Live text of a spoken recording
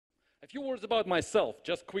few words about myself,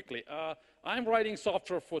 just quickly. I'm writing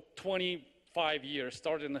software for 25 years,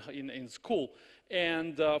 started in school.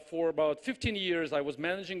 And for about 15 years, I was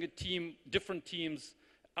managing a team, different teams,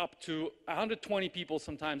 up to 120 people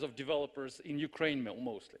sometimes of developers in Ukraine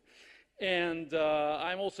mostly. And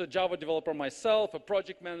I'm also a Java developer myself, a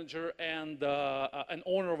project manager, and an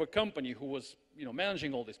owner of a company who was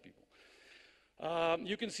managing all these people.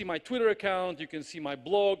 You can see my Twitter account, you can see my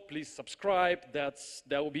blog, please subscribe. That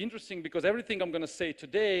will be interesting because everything I'm going to say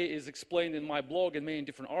today is explained in my blog and many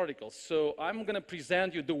different articles. So I'm going to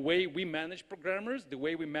present you the way we manage programmers, the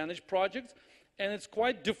way we manage projects, and it's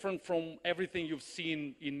quite different from everything you've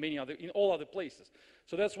seen in all other places.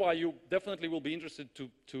 So that's why you definitely will be interested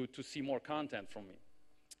to see more content from me.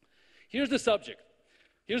 Here's the subject.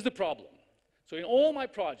 Here's the problem. So in all my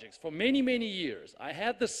projects, for many, many years, I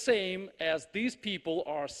had the same as these people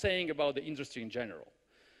are saying about the industry in general.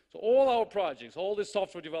 So all our projects, all the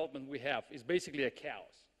software development we have is basically a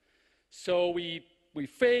chaos. So we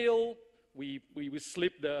fail, we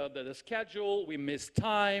slip the schedule, we miss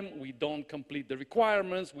time, we don't complete the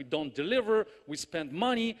requirements, we don't deliver, we spend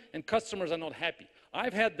money, and customers are not happy.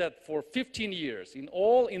 I've had that for 15 years in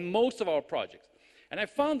most of our projects. And I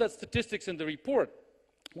found that statistics in the report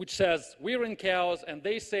which says we're in chaos, and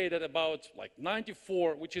they say that about like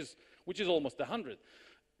 94, which is almost 100%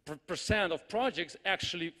 of projects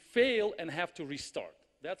actually fail and have to restart.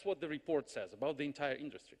 That's what the report says about the entire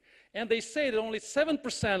industry. And they say that only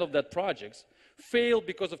 7% of that projects fail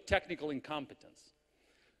because of technical incompetence.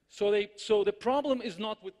 So the problem is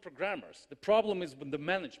not with programmers. The problem is with the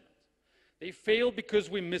management. They fail because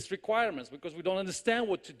we miss requirements, because we don't understand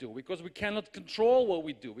what to do, because we cannot control what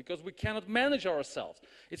we do, because we cannot manage ourselves.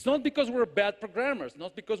 It's not because we're bad programmers,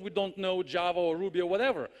 not because we don't know Java or Ruby or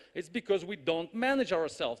whatever. It's because we don't manage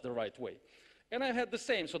ourselves the right way. And I had the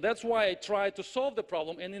same. So that's why I tried to solve the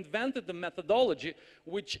problem and invented the methodology,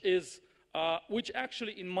 which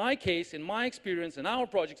actually, in my case, in my experience, in our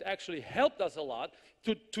projects, actually helped us a lot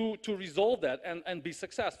to resolve that and be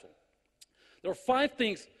successful. There are 5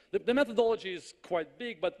 things. The methodology is quite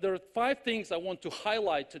big, but there are 5 things I want to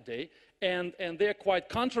highlight today, and they're quite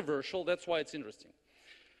controversial. That's why it's interesting.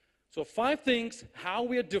 So 5 things, how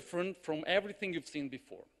we are different from everything you've seen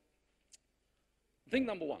before. Thing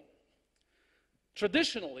number 1.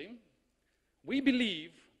 Traditionally, you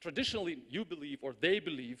believe, or they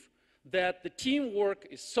believe, that the teamwork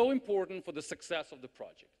is so important for the success of the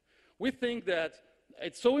project. We think that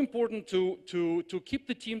it's so important to keep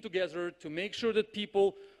the team together, to make sure that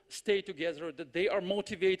people stay together, that they are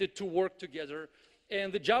motivated to work together.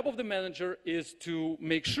 And the job of the manager is to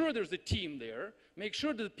make sure there's a team there, make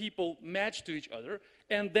sure that people match to each other,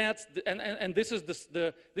 and this is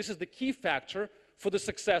the key factor for the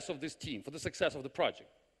success of this team, for the success of the project.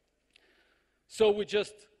 So we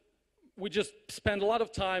just spend a lot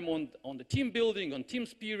of time on the team building, on team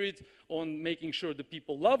spirit, on making sure that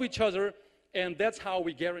people love each other, and that's how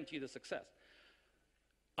we guarantee the success.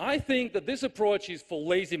 I think that this approach is for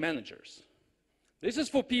lazy managers. This is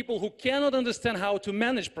for people who cannot understand how to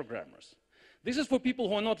manage programmers. This is for people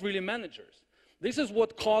who are not really managers. This is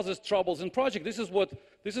what causes troubles in projects. This is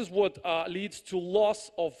what leads to loss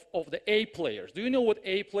of the A players. Do you know what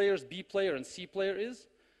A players, B player, and C player is?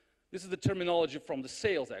 This is the terminology from the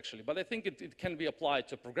sales, actually, but I think it can be applied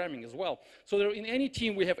to programming as well. So in any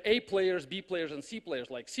team, we have A players, B players, and C players,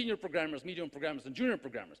 like senior programmers, medium programmers, and junior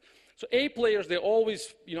programmers. So A players, they're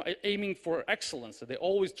always aiming for excellence, so they're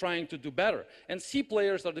always trying to do better. And C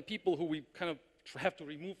players are the people who we kind of have to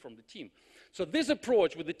remove from the team. So this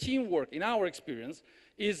approach with the teamwork, in our experience,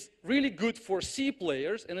 is really good for C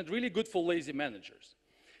players, and it's really good for lazy managers.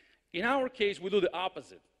 In our case, we do the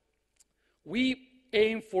opposite. We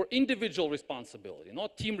aim for individual responsibility,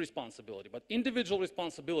 not team responsibility, but individual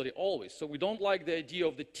responsibility always. So we don't like the idea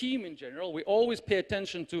of the team in general. We always pay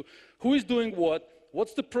attention to who is doing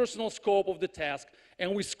what's the personal scope of the task,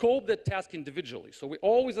 and we scope that task individually. So we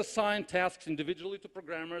always assign tasks individually to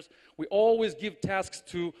programmers. We always give tasks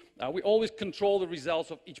to, we always control the results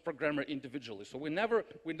of each programmer individually. So we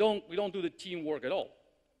don't do the teamwork at all.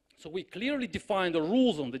 So we clearly define the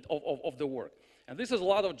rules of the work. And this is a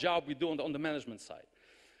lot of job we do on the management side.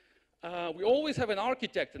 We always have an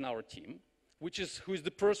architect in our team, who is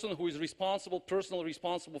the person who is personally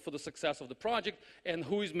responsible for the success of the project, and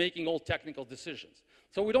who is making all technical decisions.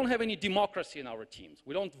 So we don't have any democracy in our teams.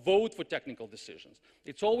 We don't vote for technical decisions.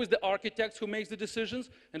 It's always the architects who makes the decisions,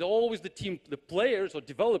 and always the players or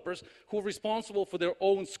developers who are responsible for their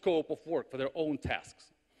own scope of work, for their own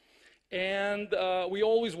tasks. And we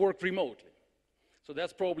always work remotely. So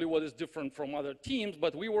that's probably what is different from other teams,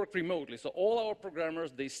 but we work remotely. So all our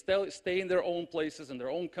programmers, they stay in their own places, in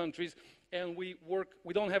their own countries, and we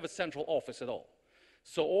don't have a central office at all.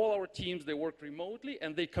 So all our teams, they work remotely,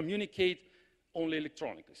 and they communicate only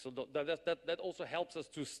electronically. So that also helps us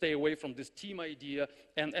to stay away from this team idea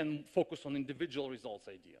and focus on individual results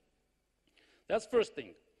idea. That's first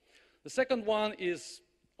thing. The second one is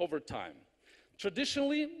overtime.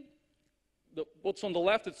 Traditionally, what's on the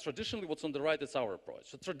left is traditionally, what's on the right is our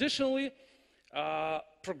approach. So traditionally,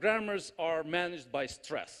 programmers are managed by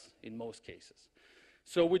stress in most cases.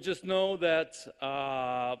 So we just know that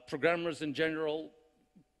programmers in general,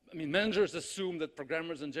 managers assume that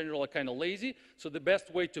programmers in general are kind of lazy, so the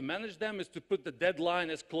best way to manage them is to put the deadline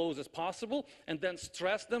as close as possible and then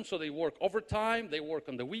stress them so they work overtime, they work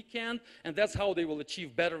on the weekend, and that's how they will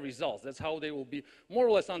achieve better results. That's how they will be more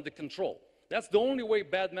or less under control. That's the only way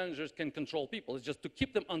bad managers can control people, is just to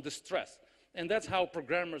keep them under stress. And that's how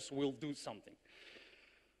programmers will do something.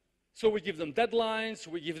 So we give them deadlines,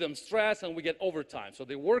 we give them stress, and we get overtime. So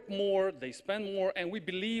they work more, they spend more, and we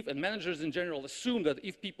believe, and managers in general assume that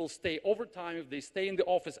if people stay overtime, if they stay in the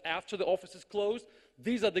office after the office is closed,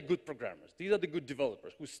 these are the good programmers. These are the good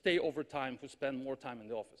developers who stay overtime, who spend more time in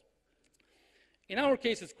the office. In our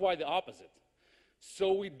case, it's quite the opposite.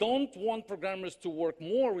 So we don't want programmers to work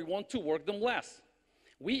more, we want to work them less.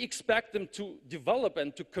 We expect them to develop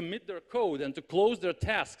and to commit their code and to close their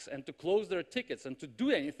tasks and to close their tickets and to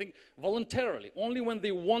do anything voluntarily, only when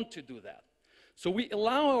they want to do that. So we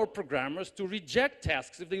allow our programmers to reject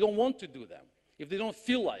tasks if they don't want to do them, if they don't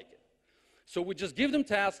feel like it. So we just give them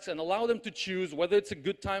tasks and allow them to choose whether it's a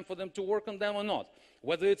good time for them to work on them or not,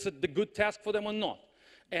 whether it's the good task for them or not,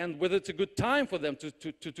 and whether it's a good time for them to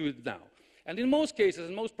do it now. And in most cases,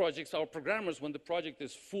 in most projects, our programmers, when the project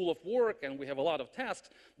is full of work and we have a lot of tasks,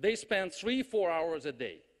 they spend 3-4 hours a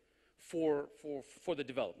day for the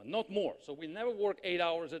development, not more. So we never work 8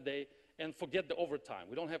 hours a day and forget the overtime.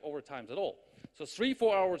 We don't have overtimes at all. So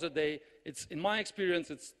 3-4 hours a day, in my experience,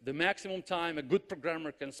 it's the maximum time a good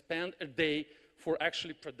programmer can spend a day for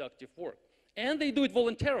actually productive work. And they do it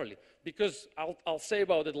voluntarily, because I'll say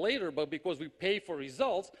about it later, but because we pay for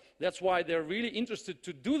results, that's why they're really interested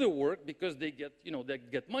to do the work, because they get, they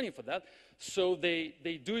get money for that. So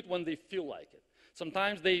they do it when they feel like it.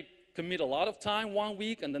 Sometimes they commit a lot of time one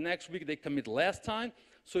week, and the next week they commit less time,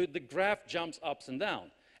 so the graph jumps ups and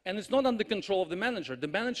down. And it's not under control of the manager. The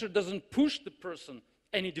manager doesn't push the person,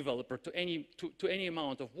 any developer, to any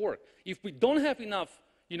amount of work. If we don't have enough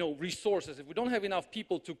resources, if we don't have enough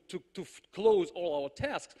people to close all our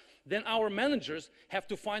tasks, then our managers have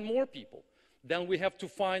to find more people. Then we have to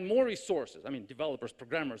find more resources. Developers,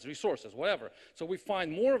 programmers, resources, whatever. So we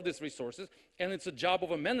find more of these resources, and it's a job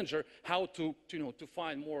of a manager how to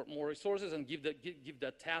find more resources and give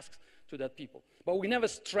that tasks to that people. But we never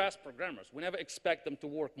stress programmers. We never expect them to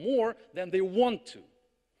work more than they want to.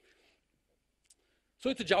 So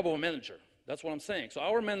it's a job of a manager. That's what I'm saying. So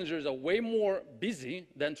our managers are way more busy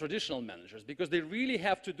than traditional managers, because they really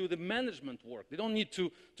have to do the management work. They don't need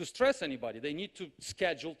to stress anybody. They need to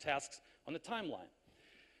schedule tasks on a timeline.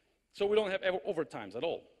 So we don't have overtimes at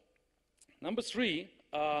all. Number 3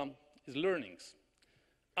 is learnings.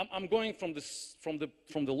 I'm going from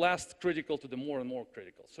the last critical to the more and more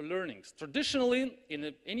critical. So learnings. Traditionally,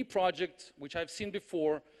 in any project which I've seen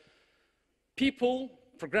before, people,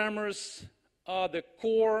 programmers, are the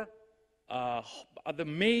core, are the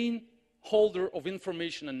main holder of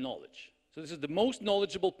information and knowledge. So this is the most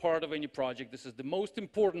knowledgeable part of any project. This is the most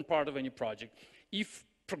important part of any project. If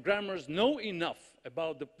programmers know enough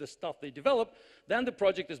about the stuff they develop, then the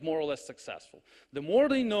project is more or less successful. The more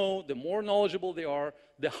they know, the more knowledgeable they are,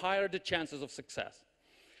 the higher the chances of success.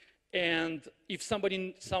 And if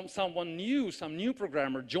someone new, some new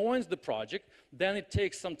programmer joins the project, then it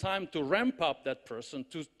takes some time to ramp up that person,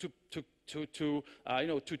 to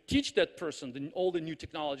teach that person all the new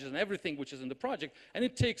technologies and everything which is in the project. And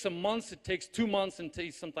it takes some months, it takes 2 months, and it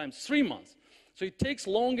takes sometimes 3 months. So it takes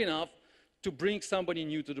long enough to bring somebody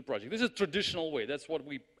new to the project. This is a traditional way. That's what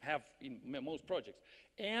we have in most projects.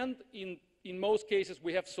 And in most cases,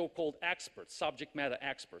 we have so-called experts, subject matter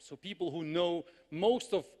experts. So people who know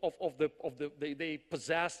most they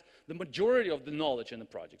possess the majority of the knowledge in the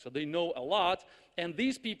project. So they know a lot, and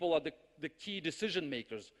these people are the key decision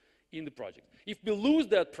makers in the project. If we lose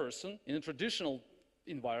that person in a traditional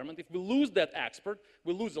environment, if we lose that expert,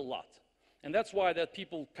 we lose a lot. And that's why that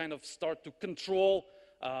people kind of start to control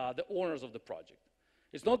the owners of the project.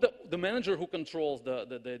 It's not the manager who controls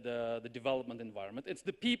the development environment. It's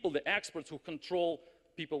the people, the experts, who control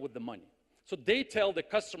people with the money. So they tell the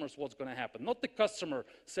customers what's going to happen. Not the customer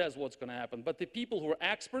says what's going to happen, but the people who are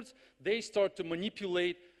experts, they start to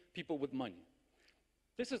manipulate people with money.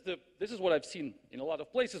 This is what I've seen in a lot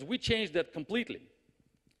of places. We changed that completely.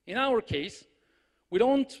 In our case, we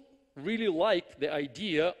don't really like the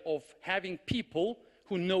idea of having people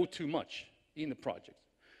who know too much in the project.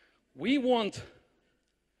 We want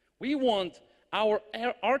our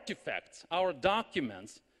artifacts, our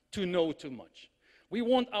documents, to know too much. We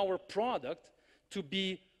want our product to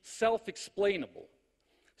be self-explainable,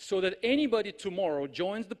 so that anybody tomorrow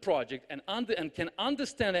joins the project and can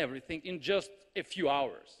understand everything in just a few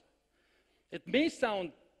hours. It may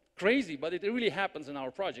sound crazy, but it really happens in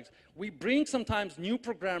our projects. We bring sometimes new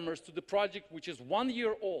programmers to the project which is 1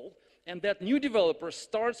 year old, and that new developer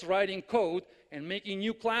starts writing code and making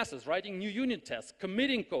new classes, writing new unit tests,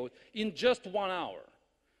 committing code in just 1 hour.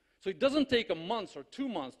 So it doesn't take a month or 2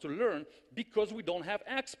 months to learn because we don't have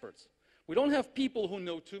experts. We don't have people who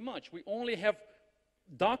know too much. We only have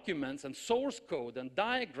documents and source code and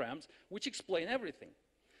diagrams which explain everything.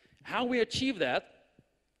 How we achieve that?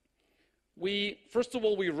 First of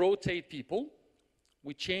all, we rotate people.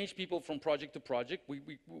 We change people from project to project.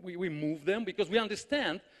 We move them because we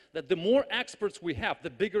understand that the more experts we have,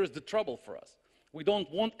 the bigger is the trouble for us. We don't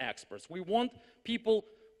want experts. We want people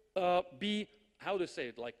be, how to say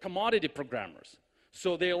it, like commodity programmers.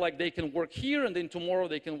 So they can work here and then tomorrow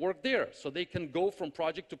they can work there. So they can go from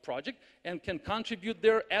project to project and can contribute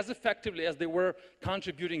there as effectively as they were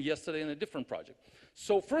contributing yesterday in a different project.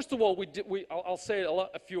 So first of all, I'll say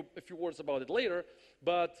a few words about it later,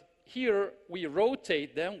 but here we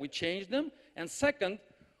rotate them, we change them, and second,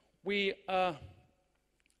 we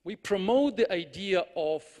promote the idea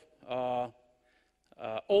of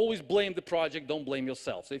always blame the project, don't blame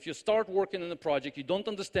yourself. So if you start working on a project, you don't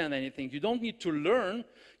understand anything, you don't need to learn,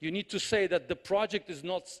 you need to say that the project is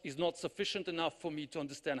not sufficient enough for me to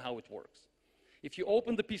understand how it works. If you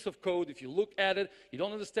open the piece of code, if you look at it, you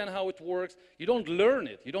don't understand how it works, you don't learn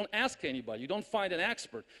it, you don't ask anybody, you don't find an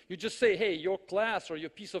expert, you just say, hey, your class or your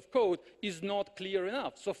piece of code is not clear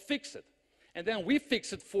enough, so fix it. And then we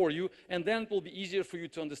fix it for you, and then it will be easier for you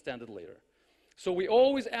to understand it later. So we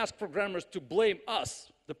always ask programmers to blame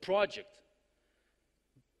us, the project,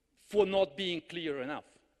 for not being clear enough.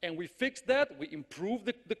 And we fix that, we improve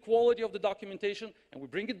the quality of the documentation, and we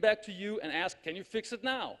bring it back to you and ask, can you fix it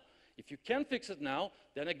now? If you can't fix it now,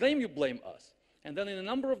 then again you blame us. And then in a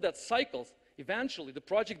number of that cycles, eventually the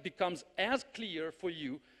project becomes as clear for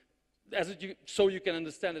you so you can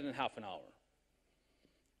understand it in half an hour.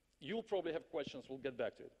 You'll probably have questions, we'll get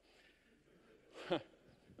back to it.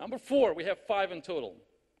 Number 4, we have 5 in total.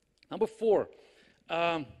 Number 4,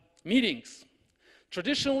 meetings.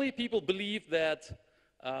 Traditionally, people believe that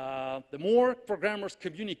the more programmers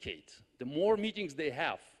communicate, the more meetings they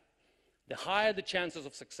have, the higher the chances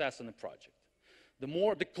of success in the project.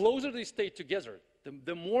 The closer they stay together,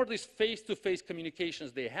 the more these face-to-face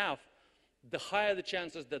communications they have, the higher the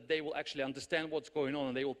chances that they will actually understand what's going on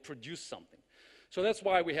and they will produce something. So that's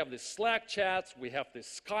why we have these Slack chats, we have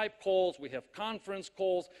these Skype calls, we have conference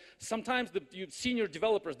calls. Sometimes the senior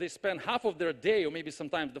developers, they spend half of their day or maybe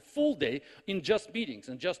sometimes the full day in just meetings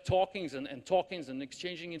and just talkings and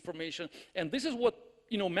exchanging information. And this is what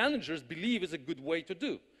managers believe is a good way to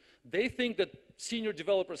do. They think that senior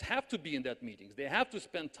developers have to be in that meetings. They have to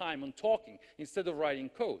spend time on talking instead of writing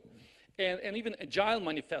code. And even Agile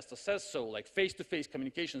Manifesto says so, like face-to-face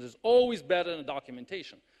communications is always better than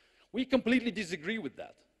documentation. We completely disagree with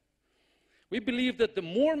that. We believe that the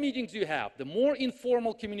more meetings you have, the more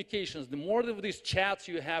informal communications, the more of these chats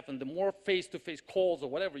you have, and the more face-to-face calls or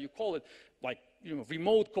whatever you call it, like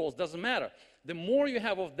remote calls, doesn't matter. The more you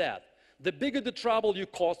have of that, the bigger the trouble you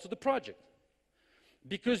cause to the project.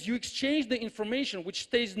 Because you exchange the information which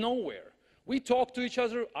stays nowhere. We talk to each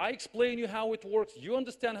other, I explain you how it works, you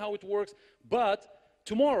understand how it works, but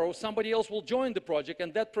tomorrow somebody else will join the project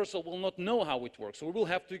and that person will not know how it works. So we will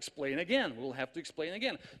have to explain again, we will have to explain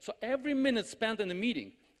again. So every minute spent in a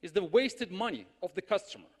meeting is the wasted money of the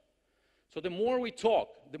customer. So the more we talk,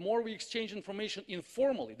 the more we exchange information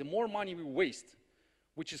informally, the more money we waste,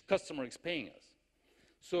 which is customer is paying us.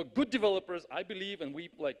 So good developers, I believe, and we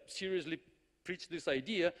seriously preach this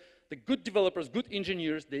idea, the good developers, good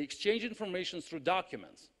engineers, they exchange information through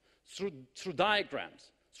documents, through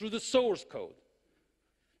diagrams, through the source code,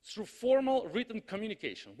 through formal written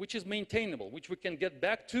communication, which is maintainable, which we can get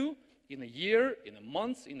back to in a year, in a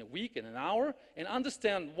month, in a week, in an hour, and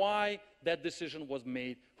understand why that decision was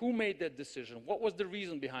made, who made that decision, what was the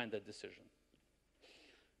reason behind that decision.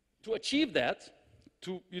 To achieve that,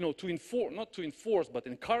 not to enforce, but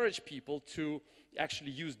encourage people to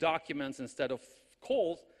actually use documents instead of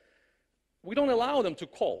calls, we don't allow them to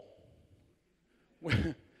call.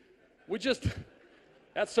 We just,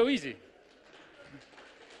 that's so easy.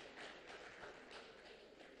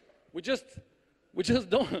 We just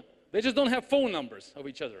don't, they just don't have phone numbers of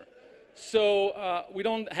each other. So we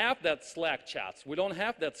don't have that Slack chats. We don't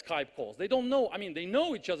have that Skype calls. They don't know, I mean, they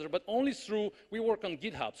know each other, but only through, we work on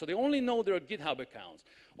GitHub, so they only know their GitHub accounts.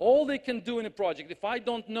 All they can do in a project, if I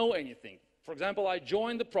don't know anything, for example, I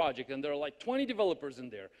joined the project and there are like 20 developers in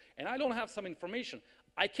there, and I don't have some information,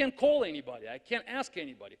 I can't call anybody, I can't ask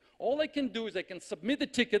anybody. All I can do is I can submit a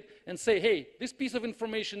ticket and say, hey, this piece of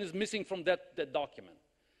information is missing from that document.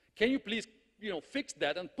 Can you please, fix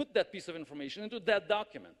that and put that piece of information into that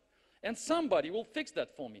document? And somebody will fix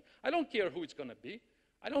that for me. I don't care who it's going to be.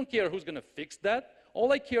 I don't care who's going to fix that.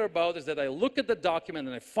 All I care about is that I look at the document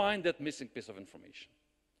and I find that missing piece of information.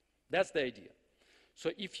 That's the idea.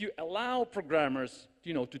 So if you allow programmers,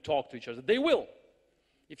 to talk to each other, they will.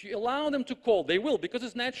 If you allow them to call, they will, because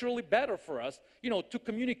it's naturally better for us, to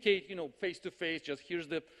communicate, face to face. Just here's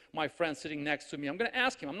my friend sitting next to me. I'm going to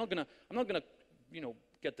ask him. I'm not going to,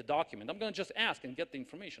 get the document. I'm going to just ask and get the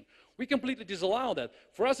information. We completely disallow that.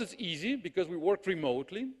 For us, it's easy because we work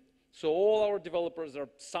remotely. So all our developers are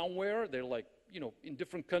somewhere. They're like, in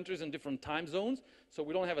different countries and different time zones. So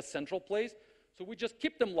we don't have a central place. So we just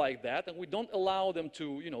keep them like that, and we don't allow them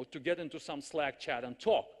to, to get into some Slack chat and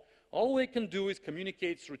talk. All they can do is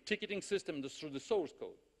communicate through ticketing system, through the source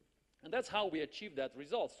code. And that's how we achieve that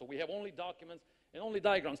result. So we have only documents and only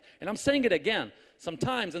diagrams. And I'm saying it again,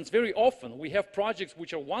 sometimes, and it's very often, we have projects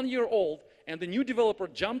which are 1 year old, and the new developer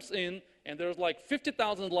jumps in, and there's like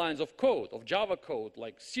 50,000 lines of code, of Java code,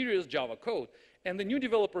 like serious Java code. And the new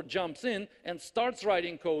developer jumps in and starts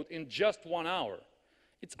writing code in just 1 hour.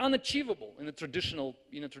 It's unachievable in a traditional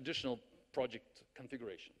project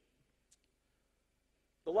configuration.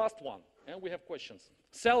 The last one, and we have questions.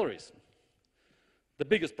 Salaries, the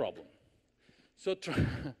biggest problem.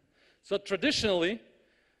 So traditionally,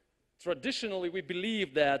 we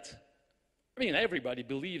believe that, everybody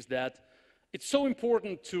believes that it's so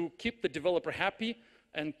important to keep the developer happy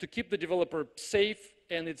and to keep the developer safe,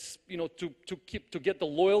 and it's, to get the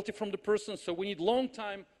loyalty from the person. So we need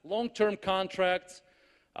long-term contracts,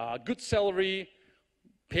 good salary,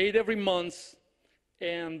 paid every month,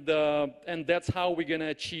 and that's how we're going to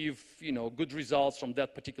achieve, good results from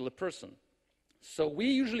that particular person. So we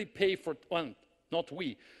usually pay for, well, not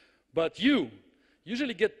we, but you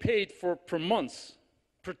usually get paid per month,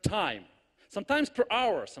 per time, sometimes per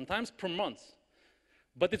hour, sometimes per month.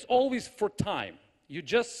 But it's always for time. You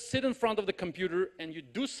just sit in front of the computer and you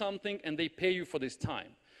do something and they pay you for this time.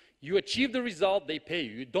 You achieve the result, they pay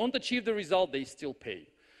you. You don't achieve the result, they still pay you.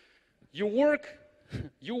 You work,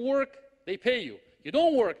 they pay you. You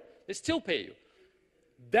don't work, they still pay you.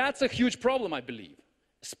 That's a huge problem, I believe,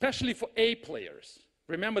 especially for A players.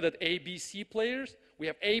 Remember that A, B, C players? We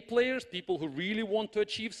have A players, people who really want to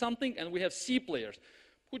achieve something, and we have C players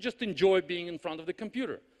who just enjoy being in front of the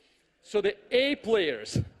computer. So the A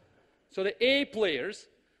players,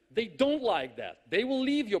 they don't like that. They will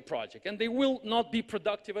leave your project, and they will not be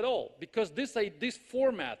productive at all, because this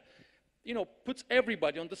format, puts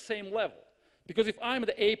everybody on the same level. Because if I'm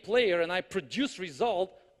the A player and I produce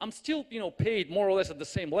result, I'm still, paid more or less at the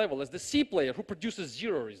same level as the C player who produces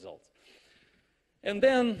 0 results. And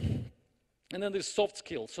then there's soft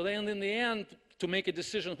skills. So then in the end, to make a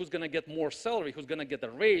decision who's going to get more salary, who's going to get a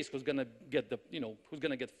raise, who's going to get who's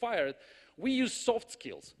going to get fired, we use soft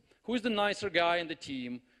skills. Who is the nicer guy in the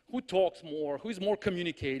team? Who talks more? Who is more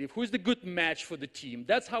communicative? Who is the good match for the team?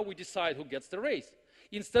 That's how we decide who gets the raise.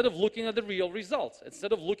 Instead of looking at the real results,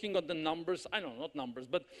 instead of looking at the numbers, not numbers,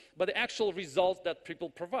 but the actual results that people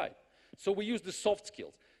provide. So we use the soft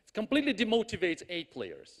skills. It completely demotivates A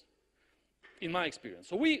players, in my experience.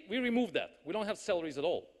 So we remove that. We don't have salaries at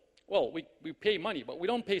all. Well, we pay money, but we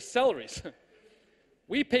don't pay salaries.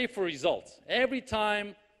 We pay for results. Every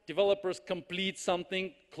time developers complete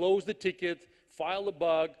something, close the ticket, file a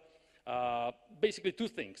bug, basically 2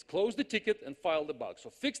 things: close the ticket and file the bug. So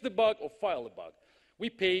fix the bug or file the bug. We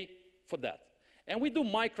pay for that. And we do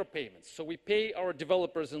micropayments. So we pay our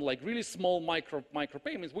developers in like really small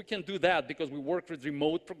micropayments. We can do that because we work with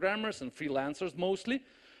remote programmers and freelancers mostly.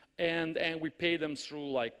 And we pay them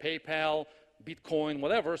through like PayPal, Bitcoin,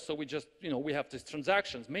 whatever. So we just, we have these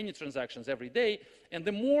transactions, many transactions every day. And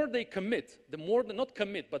the more they commit, not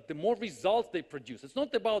commit, but the more results they produce. It's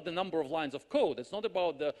not about the number of lines of code. It's not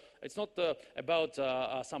about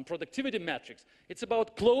some productivity metrics. It's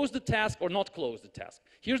about close the task or not close the task.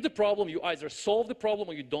 Here's the problem: you either solve the problem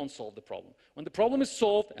or you don't solve the problem. When the problem is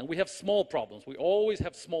solved, and we have small problems, we always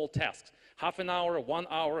have small tasks, half an hour, 1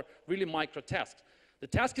 hour, really micro tasks. The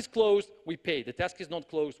task is closed, we pay. The task is not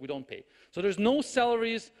closed, we don't pay. So there's no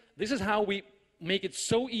salaries. This is how we make it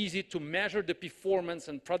so easy to measure the performance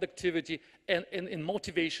and productivity and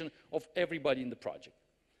motivation of everybody in the project.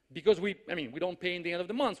 Because we don't pay in the end of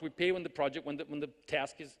the month. We pay when the project, when the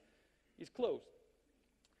task is closed.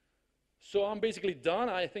 So I'm basically done.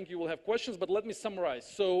 I think you will have questions, but let me summarize.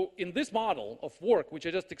 So in this model of work, which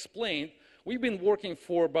I just explained, we've been working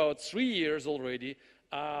for about 3 years already.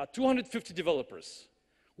 250 developers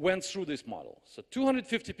went through this model. So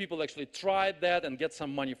 250 people actually tried that and get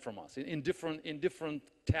some money from us in different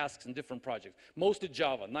tasks and different projects. Mostly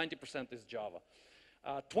Java, 90% is Java.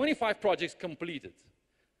 25 projects completed.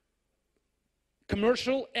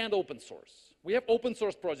 Commercial and open source. We have open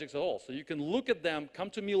source projects at all, so you can look at them,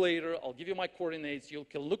 come to me later, I'll give you my coordinates, you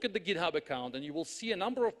can look at the GitHub account, and you will see a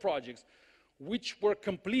number of projects which were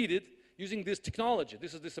completed using this technology,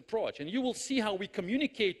 this approach. And you will see how we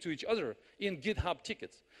communicate to each other in GitHub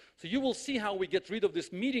tickets. So you will see how we get rid of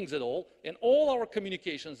these meetings at all, and all our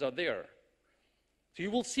communications are there. So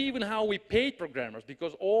you will see even how we pay programmers,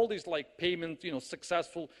 because all these like payment,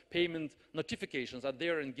 successful payment notifications are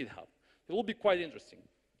there in GitHub. It will be quite interesting.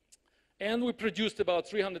 And we produced about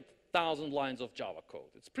 300,000 lines of Java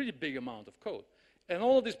code. It's a pretty big amount of code. And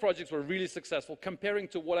all of these projects were really successful comparing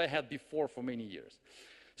to what I had before for many years.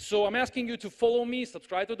 So I'm asking you to follow me,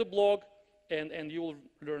 subscribe to the blog, and you will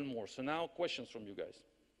learn more. So now questions from you guys.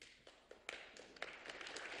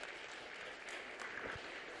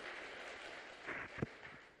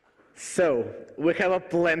 So we have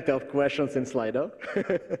plenty of questions in Slido.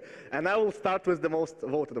 And I will start with the most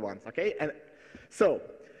voted ones, okay? And so,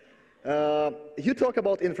 you talk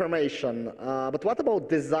about information, but what about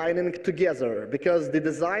designing together? Because the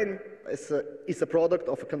design is a product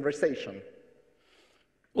of a conversation.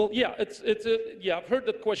 Well, yeah, yeah, I've heard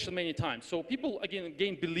that question many times. So people,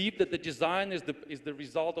 again believe that the design is the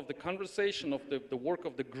result of the conversation, of the work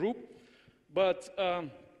of the group. But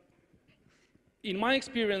in my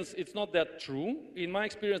experience, it's not that true. In my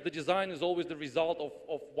experience, the design is always the result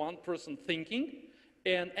of one person thinking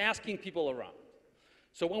and asking people around.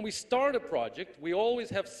 So when we start a project, we always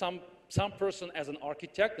have some person as an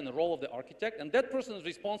architect, in the role of the architect, and that person is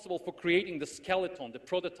responsible for creating the skeleton, the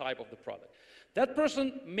prototype of the product. That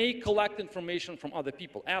person may collect information from other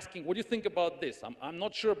people, asking, what do you think about this? I'm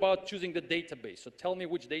not sure about choosing the database, so tell me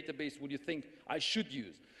which database would you think I should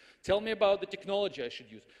use? Tell me about the technology I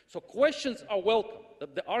should use. So questions are welcome.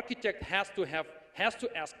 The architect has to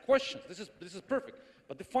ask questions. This is perfect.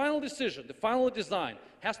 But the final decision, the final design,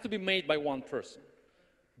 has to be made by one person.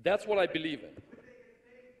 That's what I believe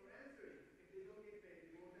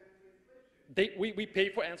in. We pay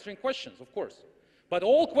for answering questions, of course. But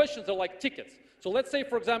all questions are like tickets. So let's say,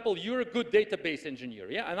 for example, you're a good database engineer,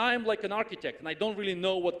 yeah? And I am like an architect, and I don't really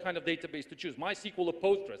know what kind of database to choose, MySQL or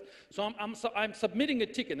Postgres. So I'm submitting a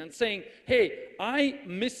ticket and saying, hey, I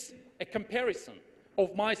miss a comparison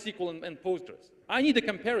of MySQL and Postgres. I need a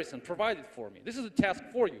comparison, provide it for me. This is a task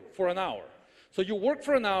for you, for an hour. So you work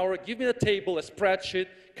for an hour, give me a table, a spreadsheet,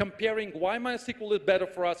 comparing why MySQL is better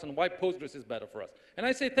for us and why Postgres is better for us. And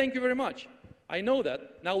I say, thank you very much. I know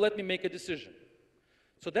that. Now let me make a decision.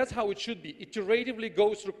 So that's how it should be. Iteratively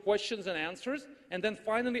goes through questions and answers, and then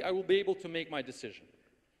finally I will be able to make my decision.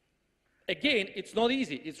 Again, it's not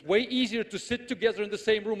easy. It's way easier to sit together in the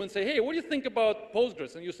same room and say, hey, what do you think about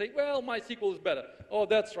Postgres? And you say, well, MySQL is better. Oh,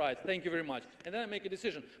 that's right. Thank you very much. And then I make a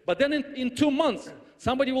decision. But then in 2 months,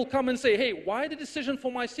 somebody will come and say, hey, why the decision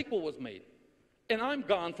for MySQL was made? And I'm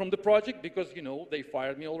gone from the project because, they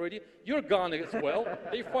fired me already. You're gone as well.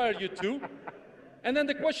 They fired you too. And then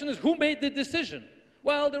the question is, who made the decision?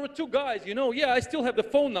 Well, there were 2 guys, Yeah, I still have the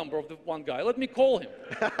phone number of the one guy. Let me call him.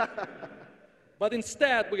 But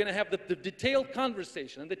instead, we're going to have the detailed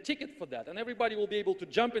conversation and the ticket for that. And everybody will be able to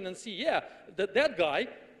jump in and see, yeah, that guy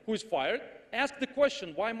who is fired asked the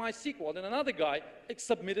question, why MySQL? And another guy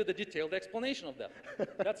submitted a detailed explanation of that.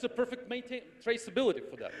 That's a perfect traceability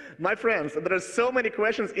for that. My friends, there are so many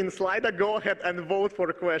questions in Slido. Go ahead and vote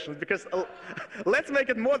for questions, because let's make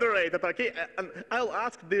it moderated, okay? And I'll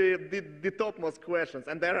ask the topmost questions,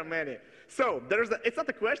 and there are many. So it's not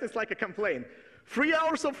a question, it's like a complaint. 3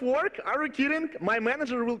 hours of work? Are you kidding? My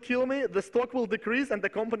manager will kill me, the stock will decrease, and the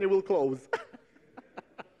company will close.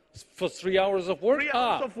 For 3 hours of work? 3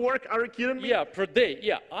 hours of work, are you kidding me? Yeah, per day.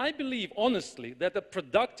 Yeah, I believe, honestly, that a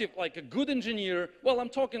productive, like a good engineer, well, I'm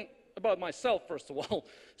talking about myself, first of all.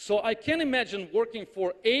 So I can imagine working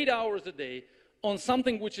for 8 hours a day on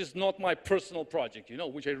something which is not my personal project,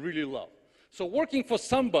 which I really love. So working for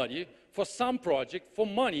somebody, for some project, for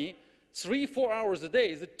money, 3-4 hours a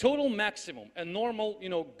day is the total maximum a normal,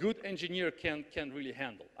 good engineer can really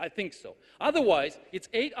handle. I think so. Otherwise, it's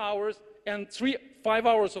 8 hours and 5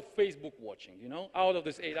 hours of Facebook watching, out of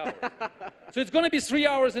this 8 hours. So it's going to be 3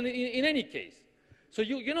 hours in any case. So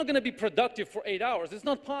you're not going to be productive for 8 hours. It's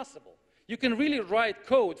not possible. You can really write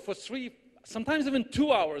code for 3, sometimes even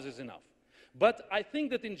 2 hours is enough. But I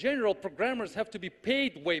think that in general, programmers have to be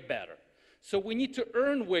paid way better. So we need to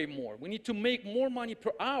earn way more. We need to make more money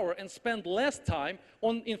per hour and spend less time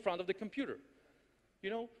in front of the computer.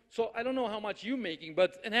 So I don't know how much you're making,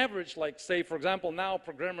 but an average, like say, for example, now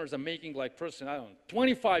programmers are making like I don't know,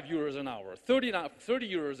 25 euros an hour, 30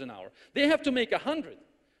 euros an hour. They have to make 100,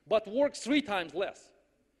 but work 3 times less.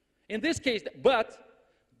 In this case,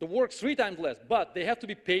 the work 3 times less, but they have to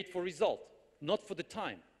be paid for result, not for the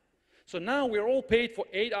time. So now we're all paid for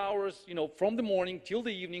 8 hours, from the morning till the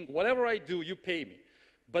evening. Whatever I do, you pay me.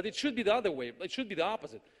 But it should be the other way. It should be the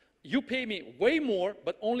opposite. You pay me way more,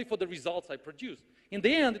 but only for the results I produce. In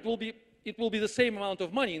the end, it will be the same amount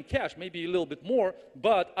of money in cash, maybe a little bit more,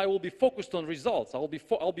 but I will be focused on results. I'll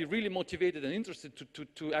be really motivated and interested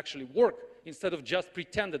to actually work instead of just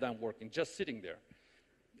pretend that I'm working, just sitting there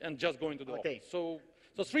and just going to the office. So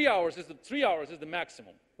 3 hours is the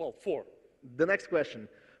maximum. Well, 4. The next question.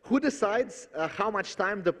 Who decides how much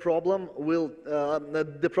time the problem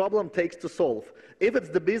takes to solve? If it's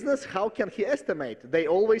the business, how can he estimate? They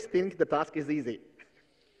always think the task is easy.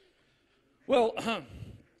 Well,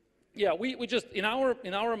 yeah, we just in our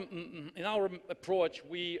approach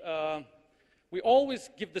we always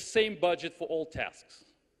give the same budget for all tasks.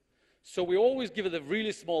 So we always give it a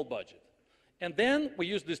really small budget, and then we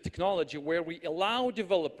use this technology where we allow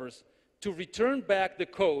developers to return back the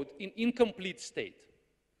code in incomplete state.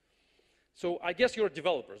 So I guess you're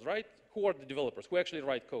developers, right? Who are the developers? Who actually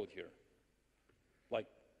write code here? Like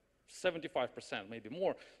 75%, maybe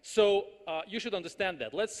more. So you should understand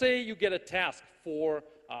that. Let's say you get a task for,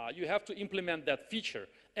 you have to implement that feature,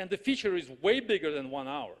 and the feature is way bigger than 1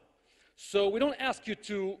 hour. So we don't ask you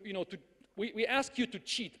to, we ask you to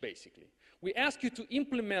cheat, basically. We ask you to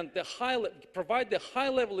implement provide the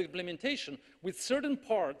high-level implementation with certain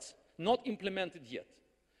parts not implemented yet.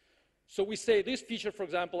 So we say this feature, for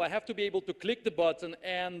example, I have to be able to click the button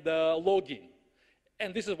and log in.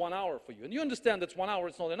 And this is 1 hour for you. And you understand that's 1 hour,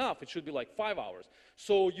 it's not enough. It should be like 5 hours.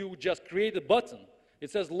 So you just create a button. It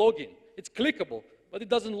says login. It's clickable, but it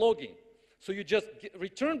doesn't log in. So you just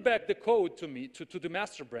return back the code to me, to the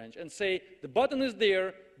master branch, and say the button is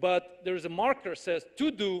there, but there is a marker says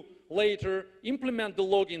to do later, implement the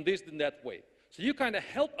login this and that way. So you kind of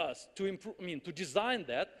help us to improve, to design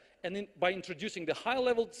that, and by introducing the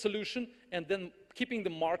high-level solution and then keeping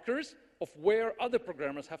the markers of where other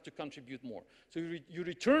programmers have to contribute more. So you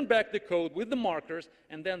return back the code with the markers,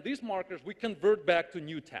 and then these markers we convert back to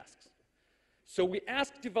new tasks. So we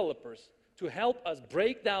ask developers to help us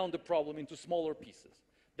break down the problem into smaller pieces.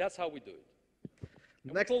 That's how we do it.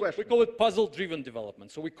 Next question. We call it puzzle-driven development.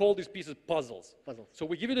 So we call these pieces puzzles. Puzzles. So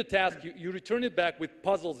we give you the task, you return it back with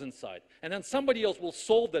puzzles inside. And then somebody else will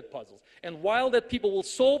solve that puzzles. And while that people will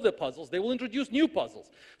solve the puzzles, they will introduce new puzzles.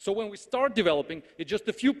 So when we start developing, it's just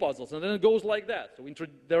a few puzzles, and then it goes like that. So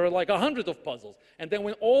there are like 100 of puzzles. And then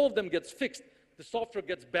when all of them gets fixed, the software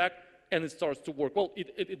gets back and it starts to work. Well,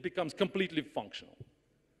 it becomes completely functional.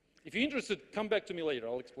 If you're interested, come back to me later.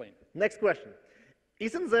 I'll explain. Next question.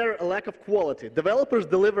 Isn't there a lack of quality? Developers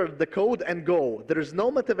deliver the code and go. There is no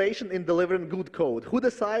motivation in delivering good code. Who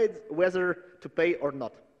decides whether to pay or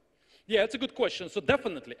not? Yeah, it's a good question. So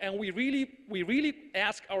definitely. And we really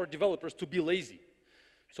ask our developers to be lazy.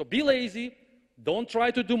 So be lazy. Don't try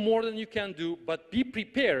to do more than you can do, but be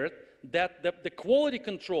prepared that the quality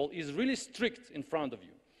control is really strict in front of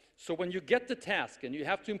you. So when you get the task and you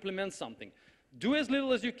have to implement something, do as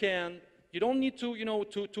little as you can. You don't need to,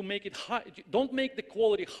 to make it high. Don't make the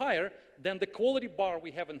quality higher than the quality bar we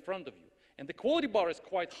have in front of you. And the quality bar is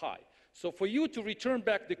quite high. So for you to return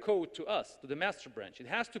back the code to us, to the master branch, it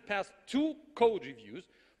has to pass 2 code reviews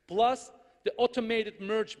plus the automated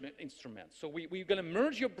merge instrument. So we're going to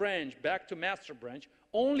merge your branch back to master branch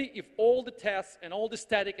only if all the tests and all the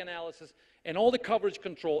static analysis and all the coverage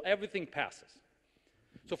control, everything passes.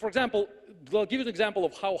 So for example, I'll give you an example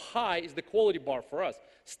of how high is the quality bar for us.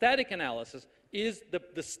 Static analysis is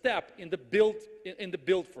the step in the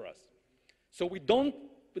build for us. So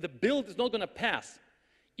the build is not going to pass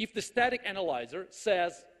if the static analyzer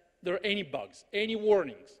says there are any bugs, any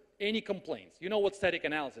warnings, any complaints. You know what static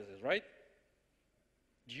analysis is, right?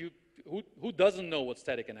 Who doesn't know what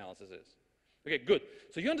static analysis is? Okay, good.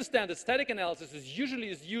 So you understand that static analysis is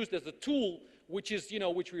usually used as a tool which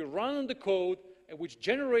we run on the code, which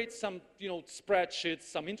generates some spreadsheets,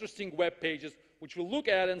 some interesting web pages, which we'll look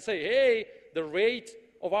at and say, hey, the rate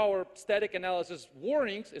of our static analysis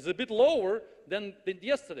warnings is a bit lower than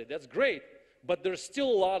yesterday. That's great. But there's still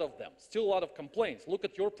a lot of them, still a lot of complaints. Look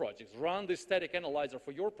at your projects. Run the static analyzer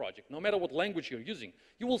for your project, no matter what language you're using.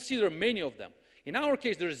 You will see there are many of them. In our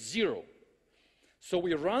case, there's 0. So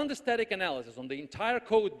we run the static analysis on the entire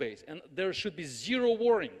code base, and there should be 0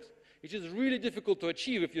 warnings, which is really difficult to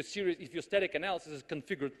achieve if your static analysis is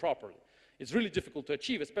configured properly. It's really difficult to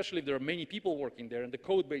achieve, especially if there are many people working there and the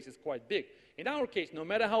code base is quite big. In our case, no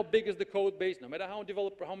matter how big is the code base, no matter how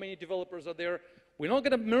many developers are there, we're not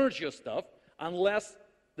going to merge your stuff unless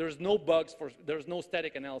there's no bugs, there's no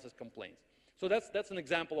static analysis complaints. So that's an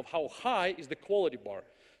example of how high is the quality bar.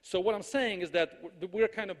 So what I'm saying is that we're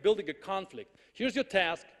kind of building a conflict. Here's your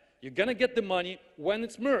task. You're going to get the money when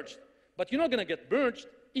it's merged. But you're not going to get merged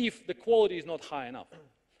if the quality is not high enough.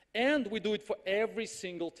 And we do it for every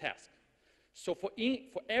single task. So for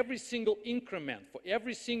every single increment, for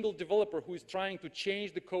every single developer who is trying to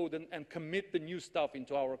change the code and commit the new stuff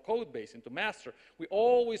into our code base, into master, we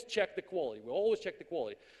always check the quality. We always check the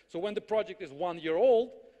quality. So when the project is 1 year old,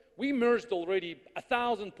 we merged already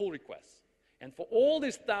 1,000 pull requests. And for all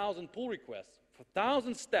these 1,000 pull requests, for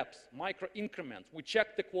 1,000 steps, micro increments, we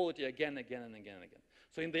check the quality again, again, and again, and again.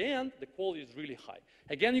 So in the end, the quality is really high.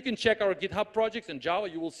 Again, you can check our GitHub projects in Java.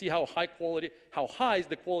 You will see how high is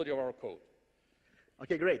the quality of our code.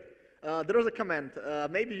 Okay, great. There was a comment.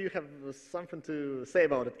 Maybe you have something to say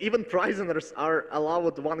about it. Even prisoners are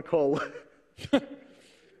allowed 1 call.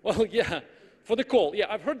 Well, yeah, for the call. Yeah,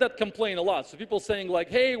 I've heard that complaint a lot. So people saying like,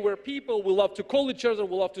 hey, we're people, we love to call each other,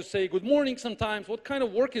 we love to say good morning sometimes. What kind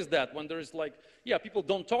of work is that when there's like, yeah, people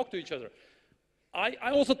don't talk to each other?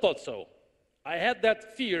 I also thought so. I had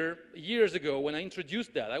that fear years ago when I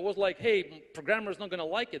introduced that. I was like, hey, programmers not going to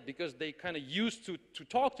like it because they kind of used to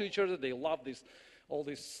talk to each other. They love all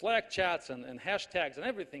these Slack chats and hashtags and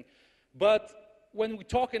everything. But when we're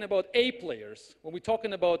talking about A players, when we're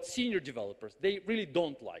talking about senior developers, they really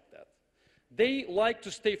don't like that. They like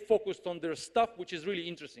to stay focused on their stuff, which is really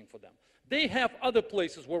interesting for them. They have other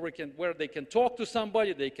places where they can talk to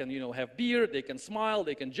somebody, they can have beer, they can smile,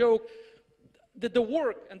 they can joke. The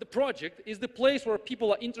work and the project is the place where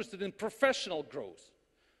people are interested in professional growth,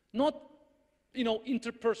 not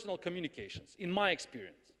interpersonal communications, in my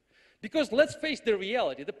experience. Because let's face the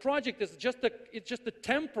reality, the project is just a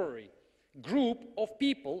temporary group of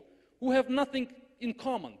people who have nothing in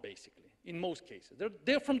common, basically, in most cases.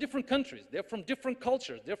 They're from different countries, they're from different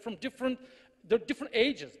cultures, they're different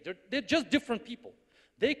ages, they're just different people.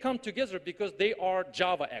 They come together because they are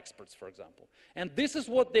Java experts, for example. And this is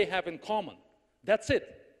what they have in common. That's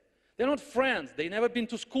it. They're not friends. They've never been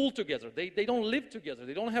to school together. They don't live together.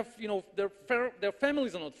 They don't have, their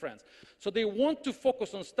families are not friends. So they want to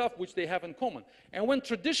focus on stuff which they have in common. And when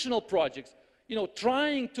traditional projects,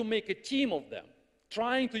 trying to make a team of them,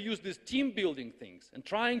 trying to use these team building things and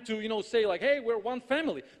trying to, say like, hey, we're one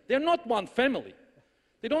family. They're not one family.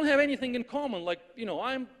 They don't have anything in common. Like,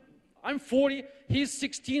 I'm 40, he's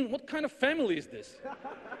 16. What kind of family is this?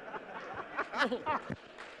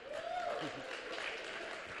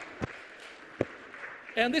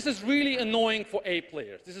 And this is really annoying for A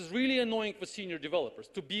players. This is really annoying for senior developers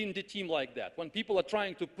to be in the team like that. When people are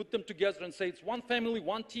trying to put them together and say, it's one family,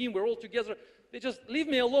 one team, we're all together, they just leave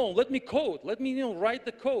me alone. Let me code. Let me write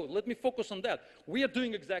the code. Let me focus on that. We are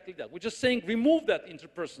doing exactly that. We're just saying remove that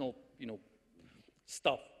interpersonal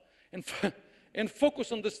stuff and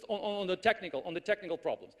focus on this on the technical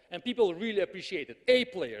problems. And people really appreciate it. A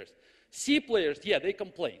players. C players, yeah, they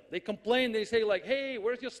complain. They complain, they say like, hey,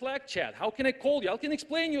 where's your Slack chat? How can I call you? I can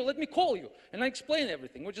explain you, let me call you. And I explain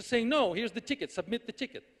everything. We're just saying, no, here's the ticket, submit the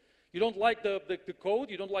ticket. You don't like the code,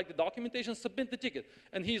 you don't like the documentation, submit the ticket.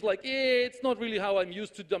 And he's like, yeah, it's not really how I'm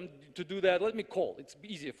used to do that, let me call, it's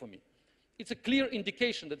easier for me. It's a clear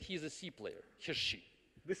indication that he's a C player, he or she.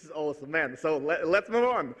 This is awesome, man. So let's move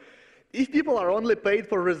on. If people are only paid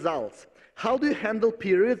for results, how do you handle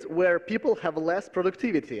periods where people have less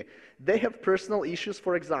productivity? They have personal issues,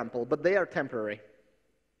 for example, but they are temporary.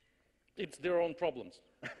 It's their own problems.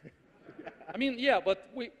 I mean, yeah, but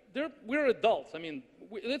we're adults. I mean,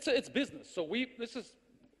 it's business. So we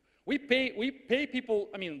pay people.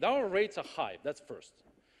 I mean, our rates are high. That's first.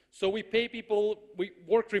 So we pay people. We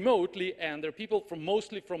work remotely, and they're people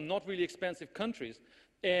mostly from not really expensive countries,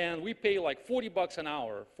 and we pay like $40 an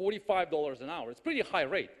hour, $45 an hour. It's pretty high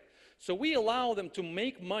rate. So we allow them to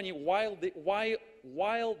make money while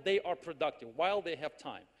they are productive, while they have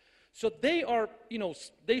time. So they are,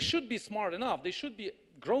 they should be smart enough, they should be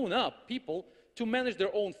grown up people to manage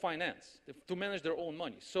their own finance, to manage their own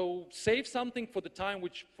money. So save something for the time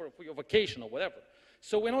for your vacation or whatever.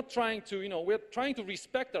 So we're not trying to, we're trying to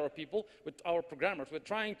respect our people, with our programmers. We're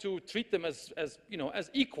trying to treat them as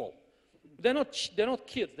equal. They're not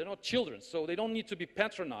kids, they're not children, so they don't need to be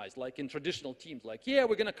patronized like in traditional teams, like, yeah,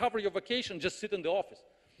 we're gonna cover your vacation, just sit in the office.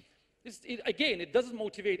 Again, it doesn't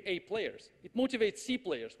motivate A players. It motivates C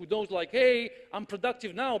players who knows like, hey, I'm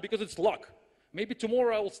productive now because it's luck. Maybe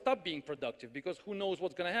tomorrow I will stop being productive because who knows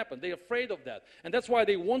what's going to happen. They're afraid of that. And that's why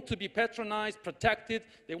they want to be patronized, protected.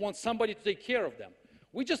 They want somebody to take care of them.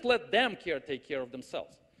 We just let them take care of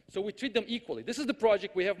themselves. So we treat them equally. This is the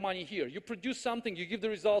project, we have money here. You produce something, you give the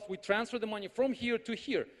results, we transfer the money from here to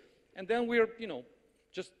here. And then we're,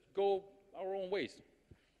 just go our own ways.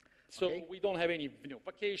 So we don't have any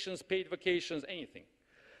vacations, paid vacations, anything.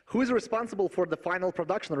 Who is responsible for the final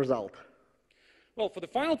production result? Well, for the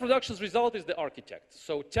final production's result is the architect.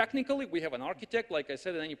 So technically, we have an architect, like I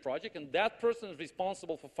said, in any project, and that person is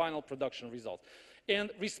responsible for final production results. And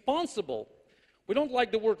responsible, we don't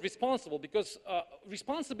like the word responsible because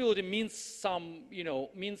responsibility means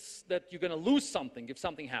means that you're going to lose something if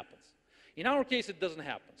something happens. In our case, it doesn't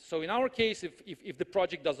happen. So in our case, if the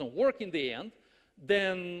project doesn't work in the end,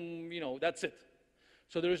 then, that's it.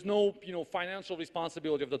 So there is no, financial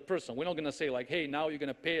responsibility of that person. We're not going to say like, hey, now you're going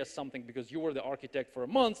to pay us something because you were the architect for a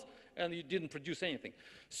month and you didn't produce anything.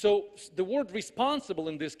 So the word responsible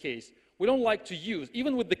in this case, we don't like to use,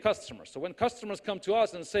 even with the customers. So when customers come to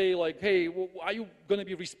us and say like, hey, are you going to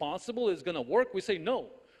be responsible? Is it going to work? We say no.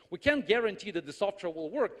 We can't guarantee that the software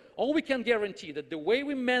will work. All we can guarantee that the way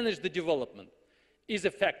we manage the development is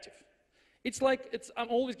effective. It's like, I'm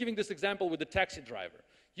always giving this example with the taxi driver.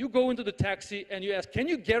 You go into the taxi and you ask, can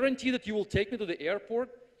you guarantee that you will take me to the airport?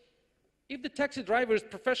 If the taxi driver is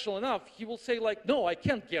professional enough, he will say like, no, I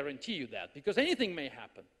can't guarantee you that because anything may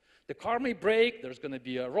happen. The car may break, there's going to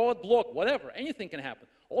be a roadblock, whatever, anything can happen.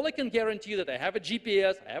 All I can guarantee that I have a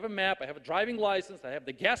GPS, I have a map, I have a driving license, I have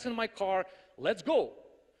the gas in my car, let's go.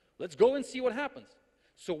 Let's go and see what happens.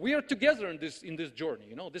 So we are together in this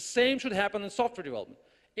journey, The same should happen in software development.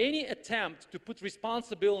 Any attempt to put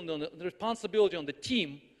responsibility on the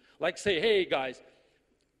team, like say, hey guys,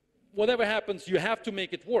 whatever happens, you have to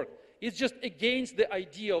make it work, it's just against the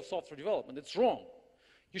idea of software development. It's wrong.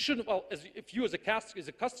 You shouldn't, well, if you as a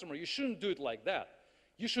customer, you shouldn't do it like that.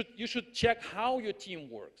 You should check how your team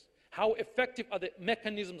works, how effective are the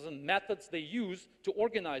mechanisms and methods they use to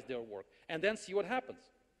organize their work, and then see what happens.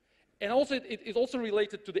 And also, it's also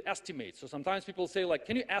related to the estimates. So sometimes people say, like,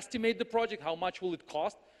 can you estimate the project? How much will it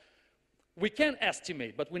cost? We can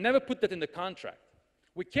estimate, but we never put that in the contract.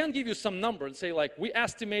 We can give you some number and say, like, we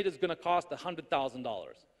estimate it's going to cost $100,000.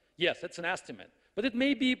 Yes, that's an estimate. But it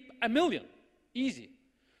may be $1 million. Easy.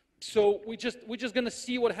 So we're just going to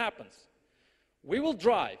see what happens. We will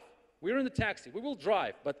drive. We're in the taxi. We will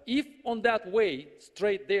drive. But if on that way,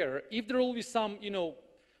 straight there, if there will be some,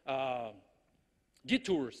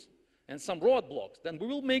 detours, and some roadblocks, then we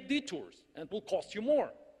will make detours, and it will cost you more,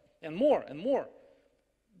 and more, and more.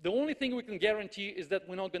 The only thing we can guarantee is that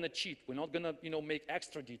we're not going to cheat. We're not going to, make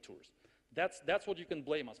extra detours. That's what you can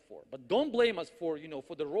blame us for. But don't blame us for,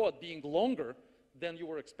 for the road being longer than you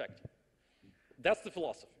were expecting. That's the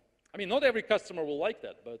philosophy. I mean, not every customer will like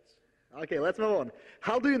that, but... Okay, let's move on.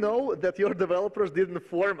 How do you know that your developers didn't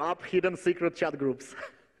form up hidden secret chat groups?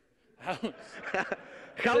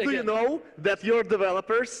 How do you know that your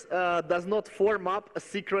developers does not form up a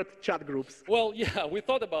secret chat groups? Well, yeah, we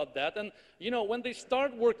thought about that. And, when they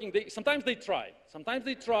start working, sometimes they try. Sometimes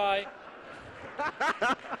they try.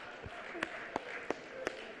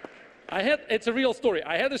 It's a real story.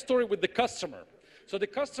 I had a story with the customer. So the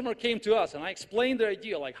customer came to us, and I explained the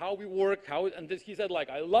idea, like how we work, and he said, like,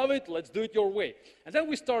 I love it, let's do it your way. And then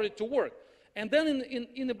we started to work. And then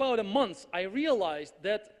in about a month, I realized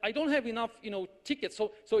that I don't have enough, tickets.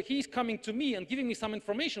 So he's coming to me and giving me some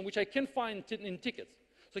information which I can't find in tickets.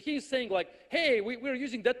 So he's saying like, hey, we're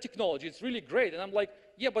using that technology. It's really great. And I'm like,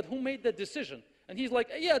 yeah, but who made that decision? And he's like,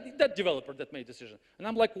 yeah, that developer that made the decision. And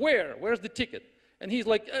I'm like, where? Where's the ticket? And he's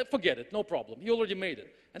like, forget it, no problem. He already made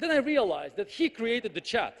it. And then I realized that he created the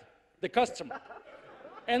chat, the customer,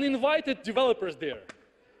 and invited developers there.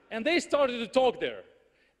 And they started to talk there.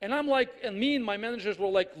 And I'm like, and me and my managers were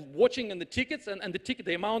like watching in the tickets, and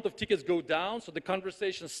the amount of tickets go down, so the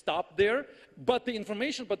conversation stopped there, but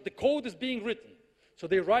the code is being written. So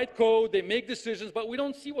they write code, they make decisions, but we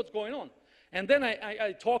don't see what's going on. And then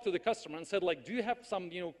I talked to the customer and said, like, do you have some,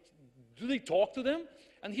 do they talk to them?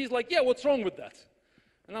 And he's like, yeah, what's wrong with that?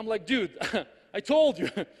 And I'm like, dude, I told you,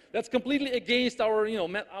 that's completely against our,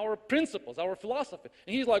 our principles, our philosophy.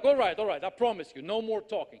 And he's like, all right, I promise you, no more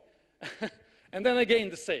talking. And then again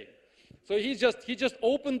the same. So he just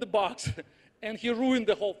opened the box and he ruined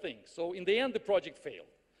the whole thing. So in the end, the project failed.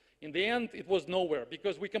 In the end, it was nowhere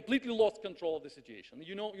because we completely lost control of the situation.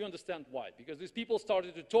 You know, you understand why? Because these people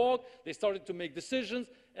started to talk, they started to make decisions,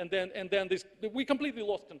 and then we completely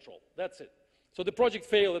lost control. That's it. So the project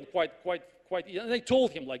failed, and quite. And I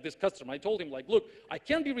told him, like this customer, I told him, like, look, I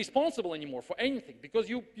can't be responsible anymore for anything because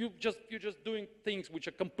you're just doing things which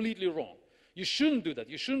are completely wrong. You shouldn't do that.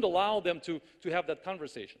 You shouldn't allow them to have that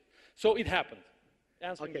conversation. So it happened.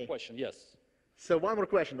 Answering the question, yes. So one more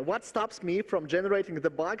question. What stops me from generating the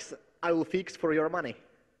bugs I will fix for your money?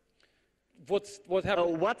 What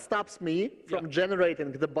happened? What stops me from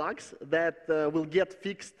generating the bugs that will get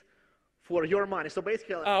fixed for your money? So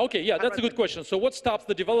basically... okay, yeah, that's a good question. So what stops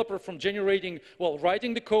the developer from generating, well,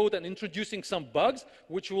 writing the code and introducing some bugs,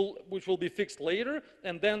 which will be fixed later,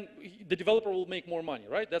 and then the developer will make more money,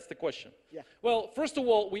 right? That's the question. Yeah. Well, first of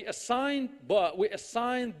all, we assign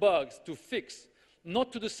bugs to fix,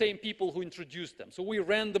 not to the same people who introduced them. So we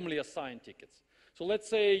randomly assign tickets. So let's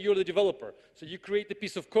say you're the developer. So you create a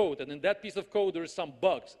piece of code, and in that piece of code there are some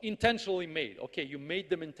bugs intentionally made. Okay, you made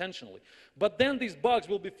them intentionally. But then these bugs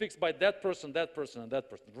will be fixed by that person, and that person,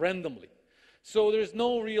 randomly. So there's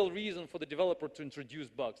no real reason for the developer to introduce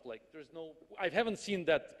bugs. Like, there's no, I haven't seen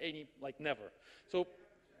that never. So,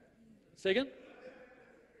 say again?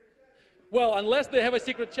 Well, unless they have a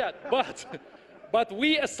secret chat, but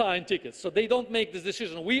we assign tickets, so they don't make this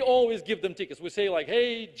decision. We always give them tickets. We say like,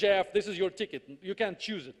 hey, Jeff, this is your ticket. You can't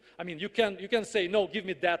choose it. I mean, you can say, no, give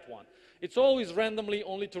me that one. It's always randomly,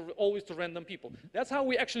 always to random people. That's how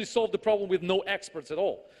we actually solve the problem with no experts at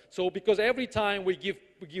all. So because every time we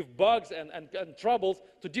give bugs and troubles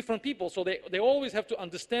to different people, so they always have to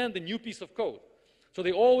understand the new piece of code. So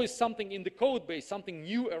they always, something in the code base, something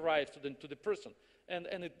new arrives to the person, and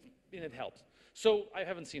it helps. So I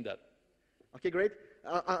haven't seen that. Okay, great.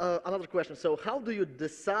 Another question. So how do you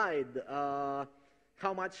decide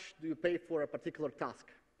how much do you pay for a particular task?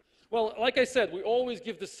 Well, like I said, we always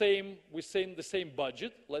give the same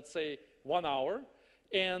budget, let's say 1 hour,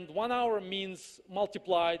 and 1 hour means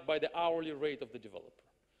multiplied by the hourly rate of the developer.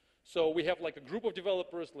 So we have like a group of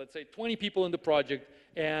developers, let's say 20 people in the project,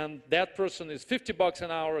 and that person is $50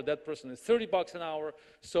 an hour, that person is $30 an hour.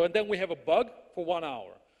 So, and then we have a bug for 1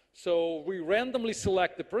 hour. So we randomly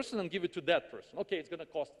select the person and give it to that person. Okay, it's going to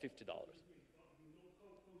cost $50.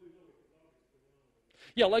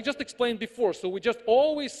 Yeah, like just explained before. So we just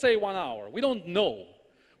always say 1 hour. We don't know.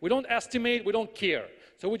 We don't estimate. We don't care.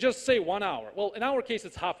 So we just say 1 hour. Well, in our case,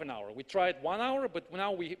 it's half an hour. We tried 1 hour, but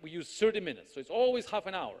now we use 30 minutes. So it's always half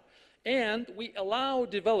an hour. And we allow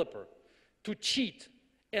developer to cheat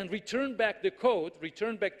and return back the code,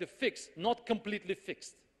 return back the fix, not completely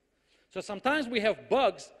fixed. So sometimes we have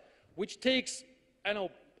bugs which takes, I know,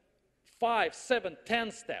 5, 7,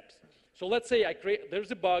 10 steps. So let's say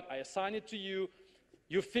there's a bug, I assign it to you,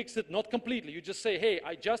 you fix it, not completely. You just say, hey,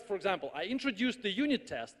 for example, I introduced the unit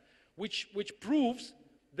test, which proves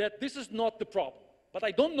that this is not the problem. But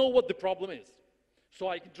I don't know what the problem is. So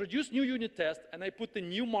I introduce new unit test, and I put the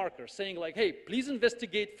new marker saying like, hey, please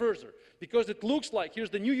investigate further, because it looks like here's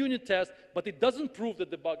the new unit test, but it doesn't prove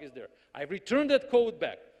that the bug is there. I return that code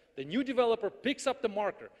back. The new developer picks up the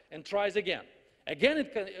marker and tries again. Again,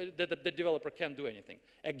 the developer can't do anything.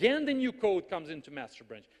 Again, the new code comes into master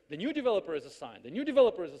branch. The new developer is assigned. The new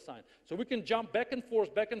developer is assigned. So we can jump back and forth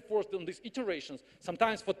on these iterations,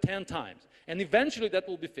 sometimes for 10 times. And eventually that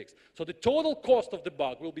will be fixed. So the total cost of the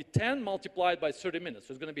bug will be 10 multiplied by 30 minutes.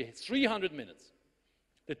 So it's going to be 300 minutes,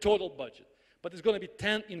 the total budget. But it's going to be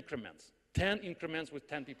 10 increments. 10 increments with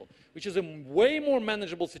 10 people, which is a way more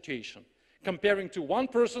manageable situation comparing to one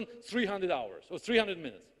person, 300 hours or 300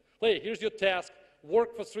 minutes. Hey, here's your task,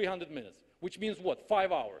 work for 300 minutes, which means what,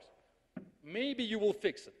 5 hours. Maybe you will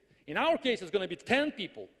fix it. In our case, it's going to be 10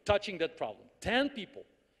 people touching that problem, 10 people.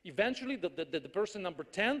 Eventually, the person number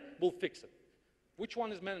 10 will fix it. Which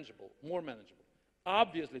one is manageable, more manageable?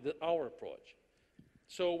 Obviously, our approach.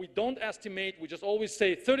 So we don't estimate, we just always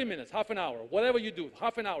say 30 minutes, half an hour, whatever you do,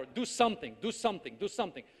 half an hour, do something, do something, do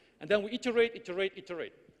something. And then we iterate, iterate,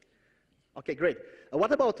 iterate. Okay, great.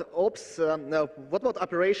 What about ops? What about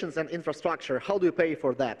operations and infrastructure? How do you pay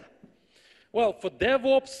for that? Well, for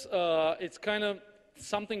DevOps, it's kind of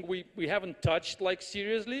something we haven't touched like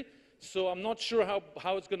seriously. So I'm not sure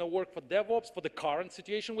how it's going to work for DevOps, for the current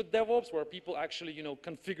situation with DevOps, where people actually,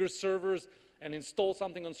 configure servers and install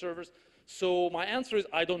something on servers. So my answer is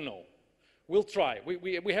I don't know. We'll try.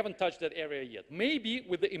 We haven't touched that area yet. Maybe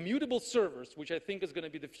with the immutable servers, which I think is going to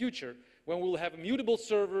be the future, when we'll have immutable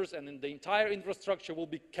servers and then the entire infrastructure will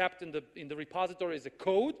be kept in the repository as a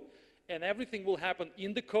code, and everything will happen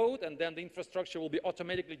in the code, and then the infrastructure will be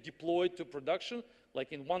automatically deployed to production,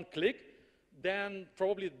 like in one click, then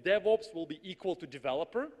probably DevOps will be equal to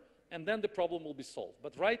developer, and then the problem will be solved.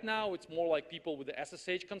 But right now, it's more like people with the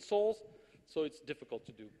SSH consoles, so it's difficult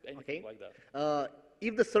to do anything like that.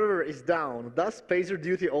 If the server is down, does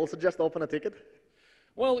PagerDuty also just open a ticket?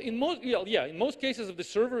 Well, in most cases, if the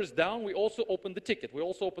server is down, we also open the ticket. We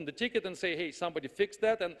also open the ticket and say, hey, somebody fix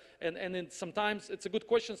that. And then sometimes, it's a good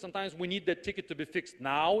question, sometimes we need that ticket to be fixed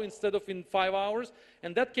now instead of in 5 hours.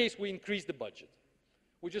 In that case, we increase the budget.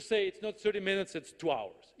 We just say it's not 30 minutes, it's 2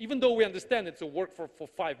 hours. Even though we understand it's a work for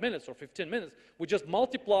 5 minutes or 15 minutes, we just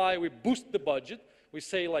multiply, we boost the budget. We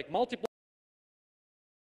say like multiply.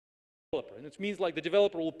 And it means like the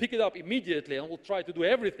developer will pick it up immediately and will try to do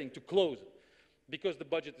everything to close it, because the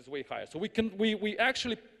budget is way higher. So we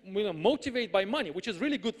actually motivate by money, which is a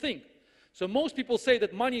really good thing. So most people say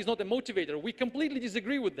that money is not a motivator. We completely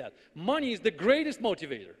disagree with that. Money is the greatest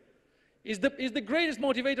motivator. Is the greatest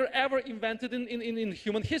motivator ever invented in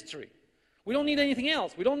human history. We don't need anything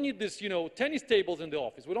else. We don't need this, tennis tables in the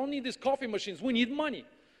office. We don't need these coffee machines. We need money.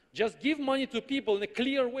 Just give money to people in a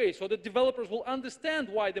clear way so that developers will understand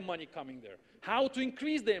why the money coming there, how to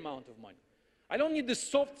increase the amount of money. I don't need the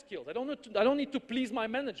soft skills. I don't need to please my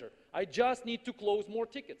manager. I just need to close more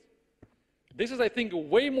tickets. This is, I think, a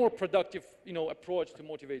way more productive, approach to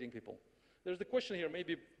motivating people. There's the question here,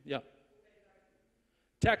 maybe, yeah.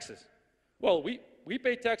 Taxes. Well, we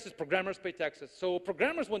pay taxes, programmers pay taxes. So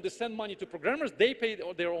programmers, when they send money to programmers, they pay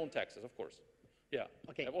their own taxes, of course. Yeah,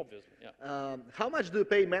 okay. Obviously, yeah. How much do you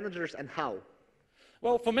pay managers and how?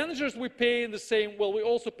 Well, for managers, we pay in the same, well, we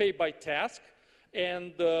also pay by task.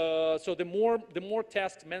 And so the more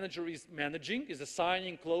tasks manager is managing, is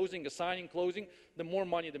assigning, closing, the more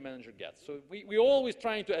money the manager gets. So we're always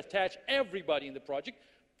trying to attach everybody in the project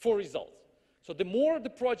for results. So the more the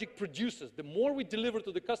project produces, the more we deliver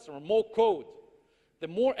to the customer, more code, the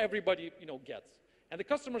more everybody gets. And the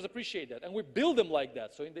customers appreciate that, and we build them like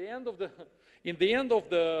that. So in the end of the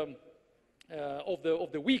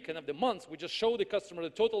week and of the months, we just show the customer the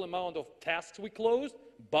total amount of tasks we closed,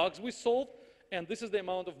 bugs we solved, and this is the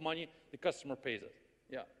amount of money the customer pays us.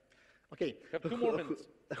 Yeah. Okay. We have 2 more minutes.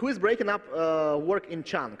 Who is breaking up work in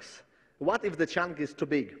chunks? What if the chunk is too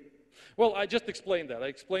big? Well, I just explained that. I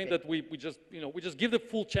explained that we just give the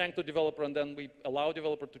full chunk to developer, and then we allow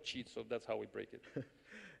developer to cheat. So that's how we break it.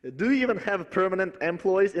 Do you even have permanent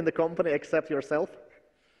employees in the company except yourself?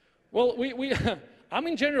 Well, I'm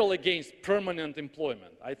in general against permanent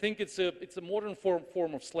employment. I think it's a modern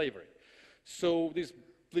form of slavery. So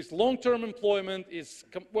this long-term employment is,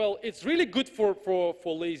 well, it's really good for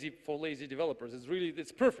lazy developers.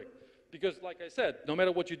 It's perfect. Because like I said, no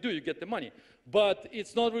matter what you do, you get the money. But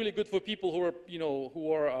it's not really good for people who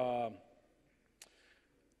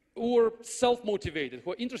are self-motivated,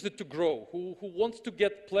 who are interested to grow, who wants to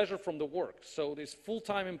get pleasure from the work. So this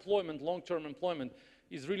full-time employment, long-term employment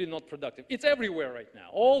is really not productive. It's everywhere right now.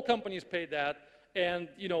 All companies pay that, and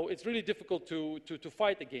it's really difficult to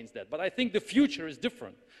fight against that. But I think the future is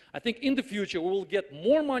different. I think in the future we will get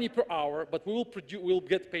more money per hour, but we'll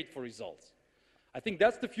get paid for results. I think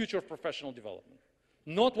that's the future of professional development,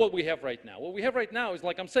 not what we have right now. What we have right now is,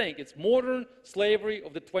 like I'm saying, it's modern slavery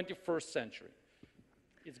of the 21st century.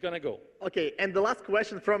 It's gonna go. Okay, and the last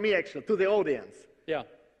question from me, actually, to the audience. Yeah.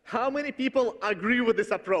 How many people agree with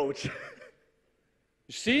this approach? You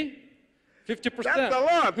see? 50%. That's a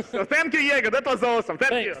lot. So thank you, Diego. That was awesome.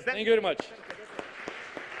 Thank you. Thank you very much.